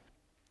prophets.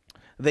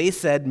 They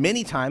said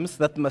many times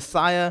that the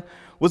Messiah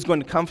was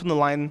going to come from the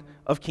line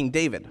of King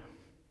David,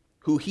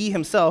 who he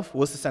himself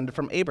was descended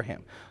from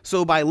Abraham.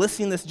 So by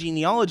listing this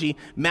genealogy,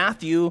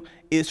 Matthew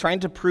is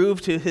trying to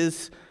prove to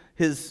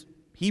his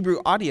Hebrew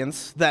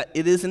audience that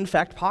it is in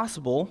fact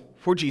possible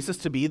for Jesus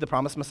to be the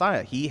promised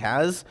Messiah. He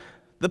has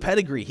the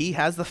pedigree. He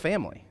has the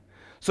family.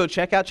 So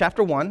check out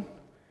chapter 1.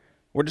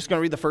 We're just going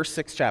to read the first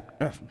six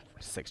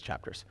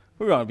chapters.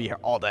 We're going to be here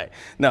all day.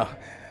 No.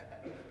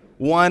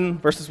 1,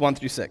 verses 1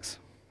 through 6.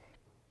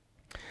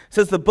 It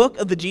says, the book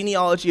of the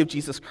genealogy of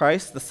Jesus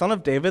Christ, the son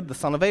of David, the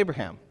son of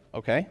Abraham.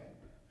 Okay.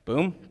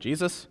 Boom.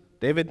 Jesus,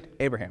 David,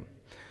 Abraham.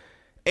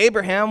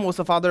 Abraham was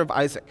the father of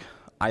Isaac.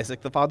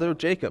 Isaac the father of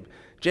Jacob.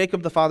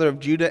 Jacob the father of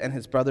Judah and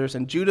his brothers,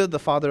 and Judah the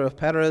father of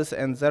Perez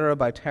and Zerah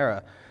by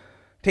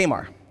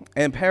Tamar.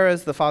 And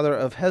Perez the father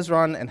of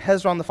Hezron, and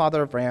Hezron the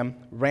father of Ram.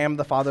 Ram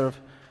the father of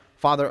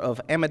father of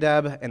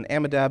Amminadab, and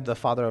Amminadab the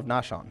father of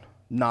Nahshon.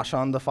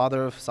 Nahshon the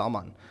father of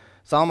Salmon.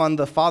 Salmon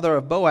the father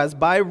of Boaz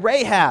by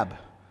Rahab.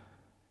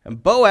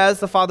 And Boaz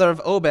the father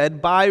of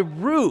Obed by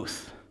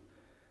Ruth.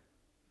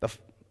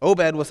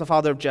 Obed was the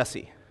father of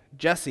Jesse.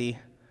 Jesse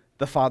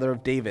the father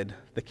of David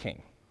the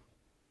king.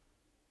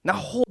 Now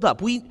hold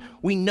up. We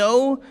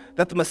know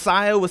that the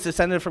Messiah was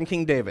descended from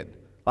King David.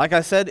 Like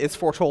I said, it's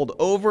foretold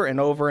over and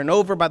over and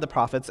over by the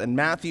prophets, and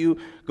Matthew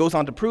goes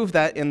on to prove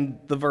that in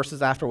the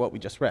verses after what we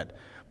just read.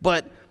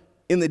 But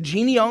in the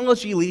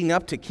genealogy leading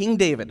up to King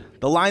David,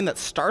 the line that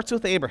starts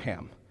with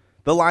Abraham,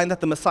 the line that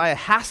the Messiah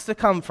has to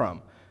come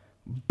from,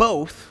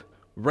 both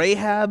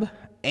Rahab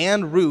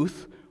and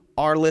Ruth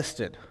are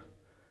listed.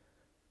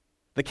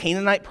 The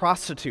Canaanite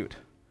prostitute,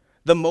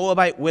 the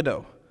Moabite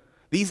widow,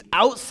 these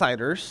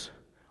outsiders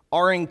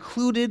are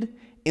included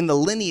in the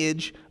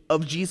lineage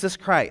of Jesus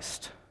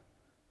Christ.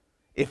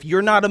 If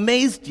you're not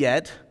amazed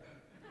yet,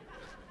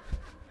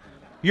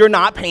 you're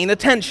not paying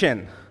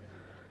attention.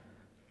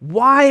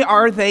 Why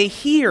are they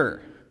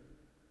here?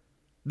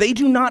 They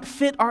do not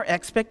fit our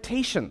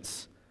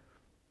expectations.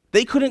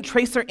 They couldn't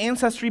trace their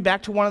ancestry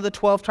back to one of the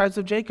 12 tribes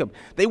of Jacob.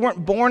 They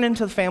weren't born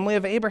into the family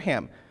of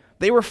Abraham.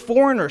 They were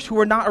foreigners who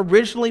were not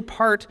originally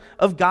part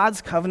of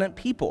God's covenant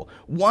people.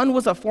 One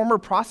was a former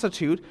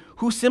prostitute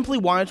who simply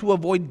wanted to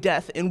avoid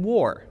death in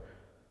war.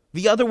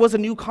 The other was a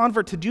new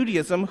convert to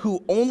Judaism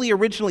who only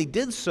originally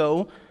did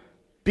so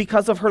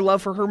because of her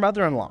love for her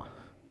mother-in-law.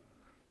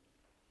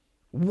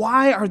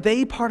 Why are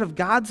they part of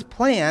God's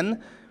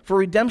plan for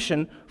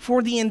redemption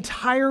for the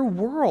entire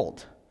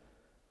world?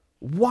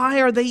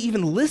 Why are they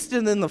even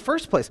listed in the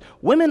first place?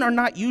 Women are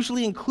not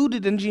usually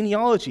included in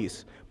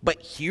genealogies,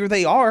 but here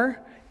they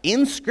are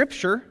in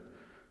Scripture.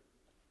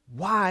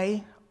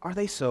 Why are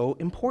they so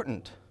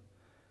important?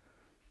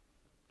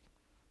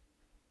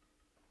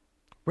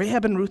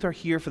 Rahab and Ruth are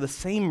here for the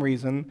same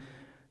reason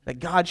that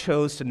God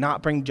chose to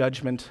not bring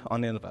judgment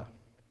on Nineveh.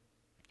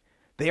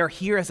 They are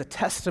here as a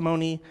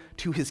testimony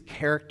to his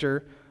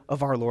character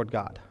of our Lord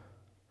God.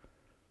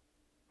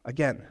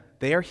 Again,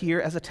 they are here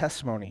as a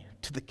testimony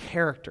to the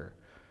character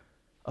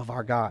of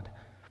our God.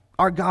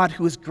 Our God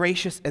who is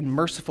gracious and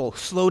merciful,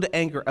 slow to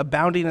anger,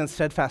 abounding in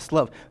steadfast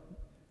love.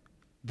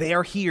 They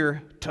are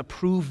here to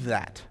prove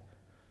that.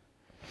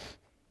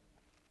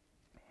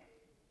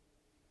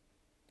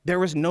 There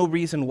was no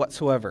reason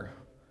whatsoever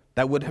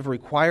that would have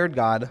required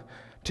God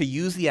to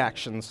use the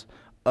actions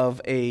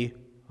of a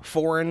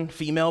foreign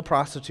female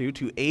prostitute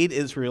to aid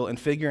Israel in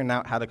figuring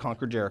out how to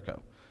conquer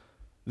Jericho.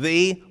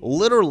 They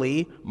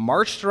literally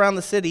marched around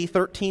the city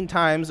 13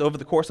 times over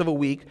the course of a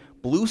week,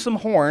 blew some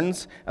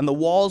horns, and the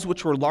walls,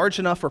 which were large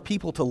enough for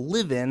people to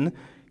live in,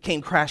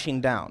 came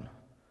crashing down.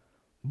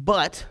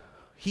 But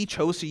he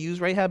chose to use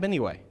Rahab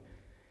anyway.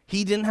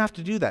 He didn't have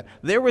to do that.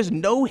 There was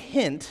no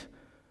hint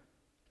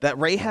that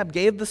Rahab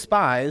gave the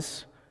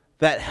spies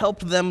that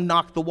helped them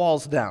knock the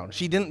walls down.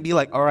 She didn't be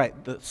like, all right,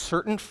 the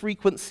certain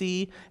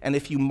frequency, and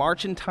if you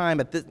march in time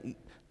at this.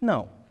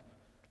 No.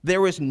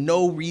 There was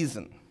no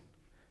reason.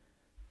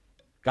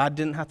 God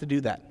didn't have to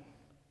do that.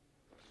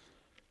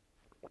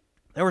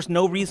 There was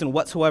no reason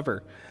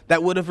whatsoever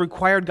that would have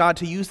required God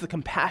to use the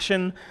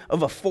compassion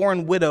of a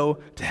foreign widow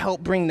to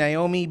help bring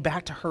Naomi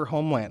back to her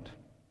homeland.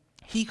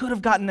 He could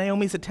have gotten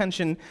Naomi's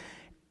attention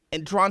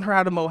and drawn her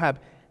out of Moab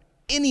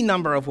any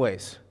number of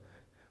ways.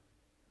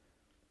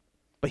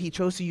 But he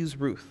chose to use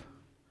Ruth.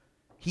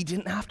 He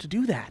didn't have to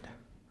do that.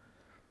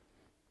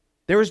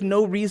 There was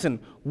no reason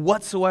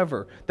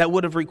whatsoever that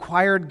would have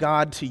required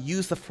God to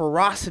use the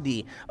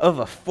ferocity of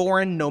a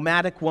foreign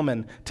nomadic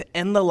woman to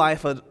end the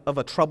life of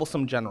a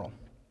troublesome general.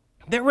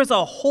 There was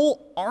a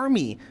whole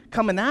army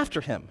coming after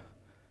him.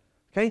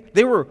 Okay?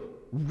 They were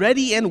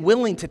ready and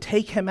willing to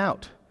take him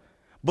out.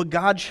 But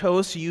God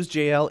chose to use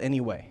Jael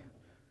anyway.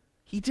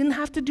 He didn't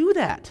have to do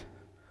that.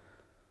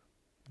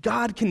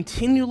 God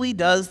continually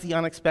does the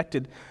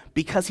unexpected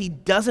because he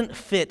doesn't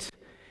fit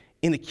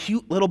in a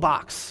cute little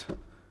box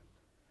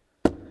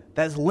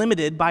that is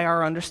limited by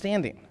our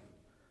understanding.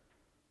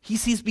 He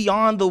sees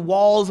beyond the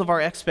walls of our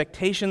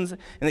expectations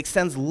and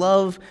extends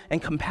love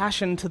and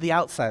compassion to the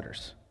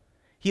outsiders.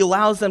 He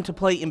allows them to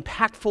play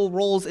impactful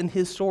roles in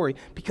his story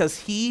because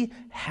he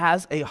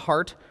has a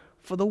heart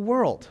for the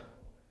world.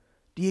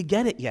 Do you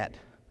get it yet?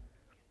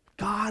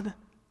 God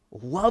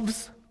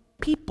loves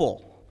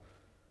people.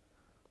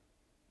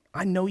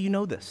 I know you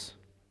know this.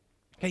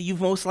 Okay, you've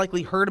most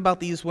likely heard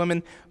about these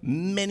women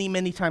many,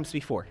 many times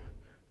before.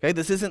 Okay,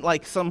 this isn't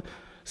like some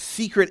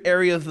secret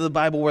area of the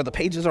Bible where the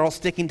pages are all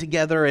sticking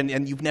together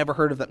and you've never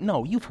heard of them.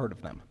 No, you've heard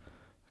of them.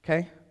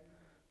 Okay?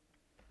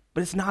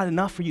 But it's not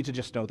enough for you to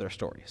just know their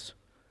stories.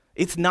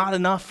 It's not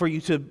enough for you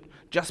to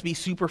just be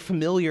super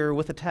familiar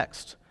with a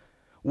text.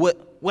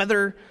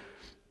 Whether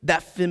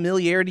that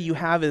familiarity you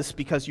have is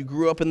because you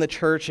grew up in the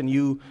church and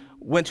you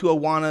went to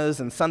Awanas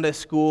and Sunday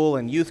school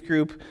and youth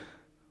group,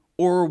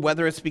 or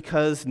whether it's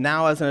because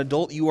now as an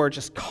adult you are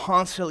just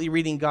constantly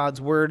reading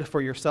God's word for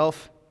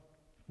yourself,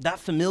 that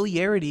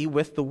familiarity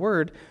with the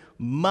word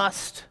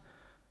must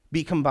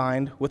be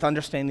combined with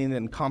understanding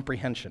and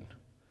comprehension.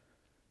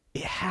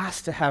 It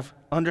has to have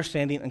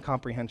understanding and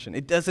comprehension.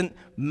 It doesn't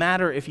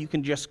matter if you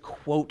can just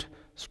quote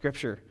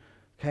Scripture,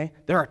 okay?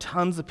 There are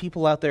tons of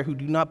people out there who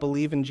do not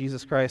believe in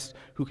Jesus Christ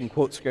who can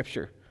quote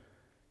Scripture.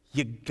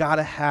 You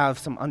gotta have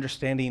some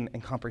understanding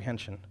and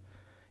comprehension.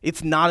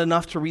 It's not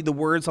enough to read the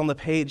words on the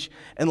page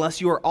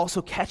unless you are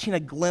also catching a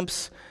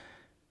glimpse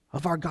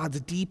of our God's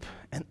deep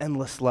and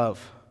endless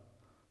love.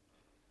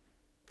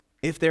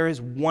 If there is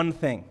one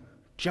thing,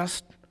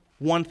 just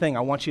one thing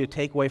I want you to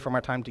take away from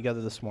our time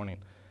together this morning,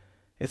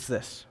 it's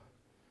this: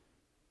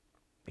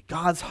 that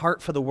God's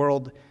heart for the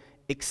world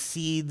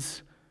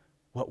exceeds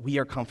what we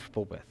are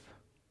comfortable with.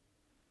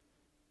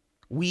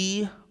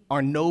 We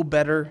are no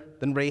better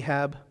than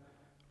Rahab,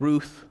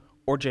 Ruth,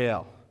 or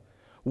Jael.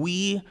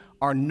 We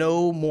are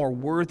no more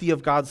worthy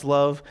of God's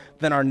love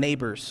than our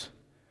neighbors,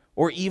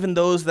 or even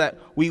those that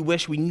we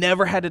wish we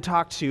never had to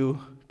talk to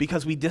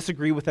because we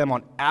disagree with them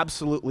on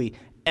absolutely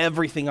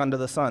everything under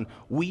the sun.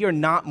 We are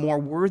not more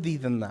worthy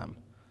than them.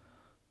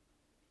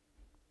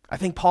 I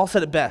think Paul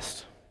said it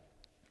best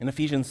in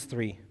Ephesians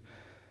 3.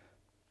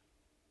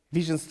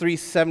 Ephesians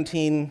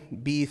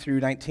 3:17b through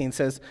 19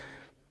 says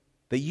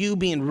that you,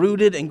 being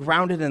rooted and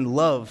grounded in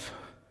love,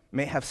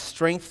 may have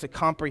strength to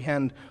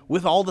comprehend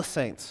with all the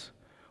saints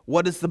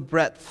what is the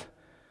breadth,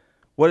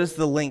 what is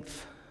the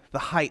length, the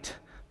height,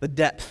 the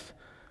depth,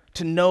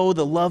 to know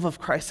the love of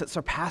Christ that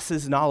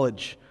surpasses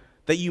knowledge,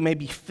 that you may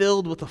be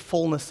filled with the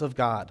fullness of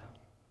God.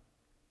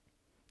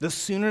 The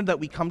sooner that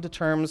we come to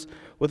terms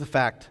with the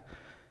fact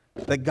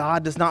that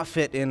God does not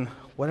fit in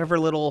whatever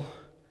little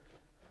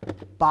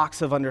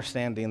box of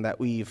understanding that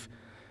we've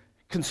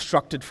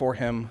constructed for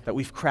him, that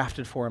we've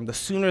crafted for him, the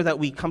sooner that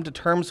we come to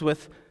terms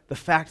with the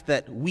fact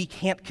that we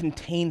can't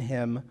contain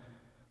him,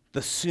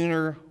 the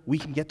sooner we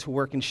can get to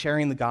work in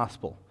sharing the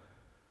gospel,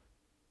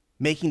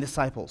 making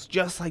disciples,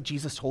 just like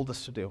Jesus told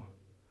us to do.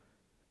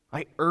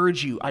 I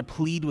urge you, I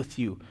plead with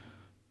you,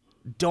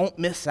 don't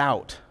miss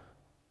out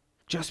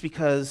just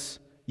because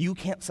you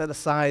can't set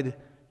aside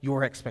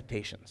your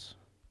expectations.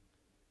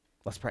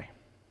 Let's pray.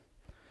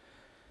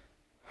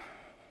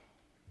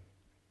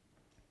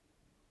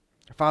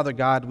 Father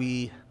God,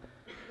 we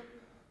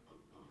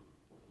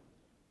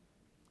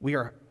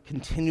are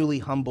continually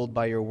humbled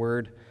by your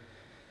word,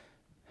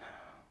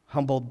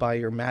 humbled by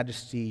your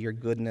majesty, your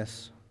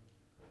goodness.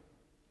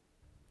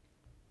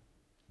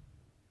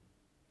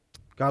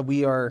 God,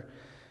 we are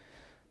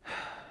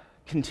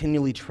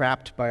continually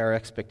trapped by our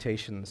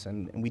expectations,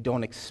 and we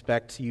don't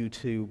expect you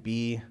to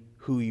be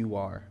who you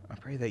are. I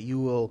pray that you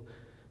will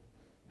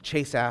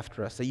chase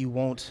after us, that you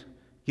won't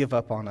give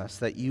up on us,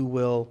 that you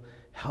will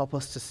help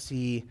us to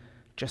see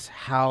just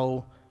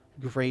how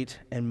great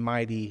and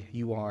mighty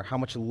you are, how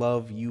much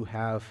love you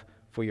have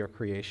for your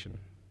creation.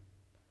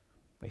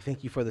 I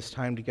thank you for this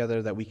time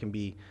together, that we can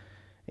be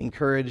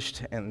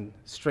encouraged and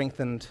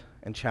strengthened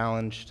and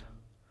challenged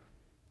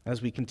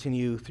as we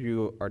continue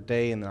through our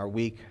day and our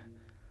week.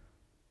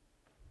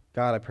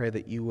 God, I pray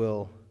that you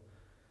will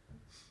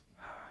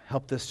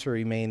help this to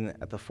remain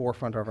at the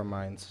forefront of our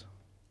minds,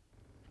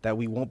 that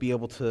we won't be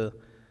able to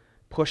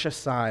push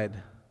aside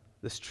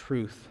this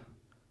truth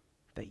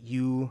that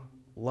you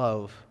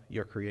love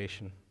your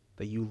creation,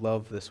 that you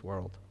love this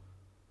world.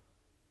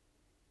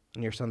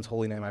 In your Son's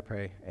holy name I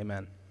pray,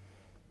 amen.